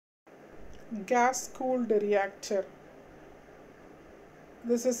Gas-cooled reactor.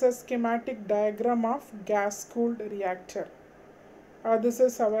 This is a schematic diagram of gas-cooled reactor. This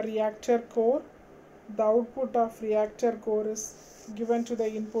is our reactor core. The output of reactor core is given to the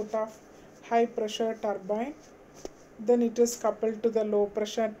input of high pressure turbine. Then it is coupled to the low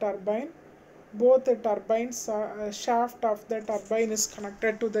pressure turbine. Both the turbines shaft of the turbine is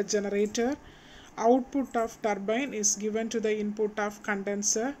connected to the generator. Output of turbine is given to the input of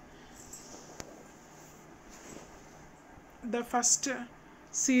condenser. The first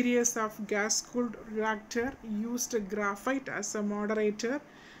series of gas-cooled reactor used graphite as a moderator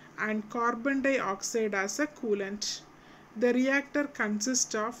and carbon dioxide as a coolant. The reactor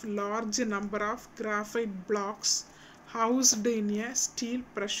consists of large number of graphite blocks housed in a steel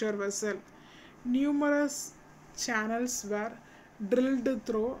pressure vessel. Numerous channels were drilled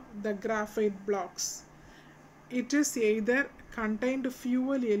through the graphite blocks. It is either contained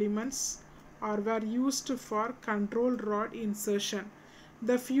fuel elements or were used for control rod insertion.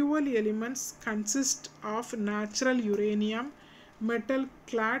 The fuel elements consist of natural uranium, metal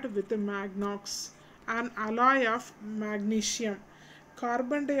clad with magnox, an alloy of magnesium.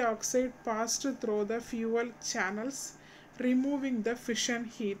 Carbon dioxide passed through the fuel channels, removing the fission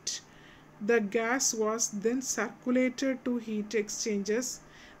heat. The gas was then circulated to heat exchangers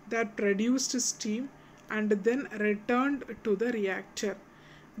that produced steam and then returned to the reactor.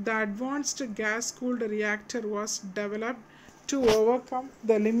 The advanced gas-cooled reactor was developed to overcome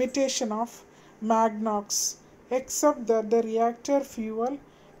the limitation of magnox, except that the reactor fuel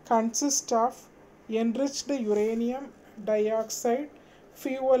consists of enriched uranium dioxide.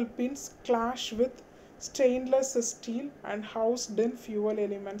 Fuel pins clash with stainless steel and housed in fuel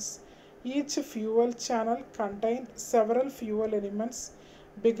elements. Each fuel channel contained several fuel elements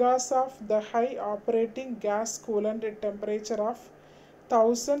because of the high operating gas coolant temperature of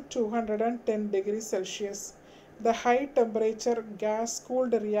 1210 degrees Celsius. The high temperature gas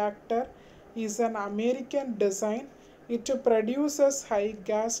cooled reactor is an American design. It produces high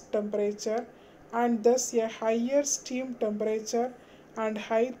gas temperature and thus a higher steam temperature and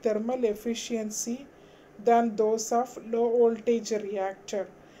high thermal efficiency than those of low voltage reactor.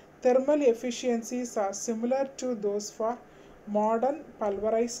 Thermal efficiencies are similar to those for modern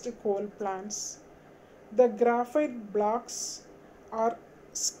pulverized coal plants. The graphite blocks are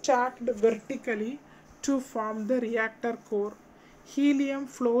stacked vertically to form the reactor core. Helium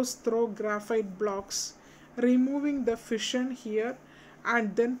flows through graphite blocks, removing the fission here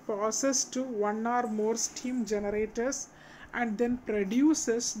and then passes to one or more steam generators and then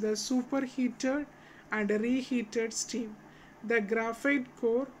produces the superheated and reheated steam. The graphite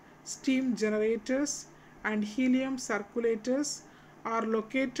core, steam generators and helium circulators are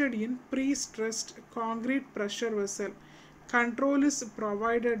located in pre-stressed concrete pressure vessel. Control is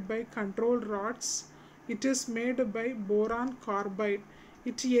provided by control rods. It is made by boron carbide.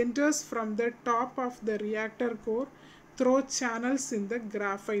 It enters from the top of the reactor core through channels in the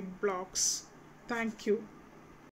graphite blocks. Thank you.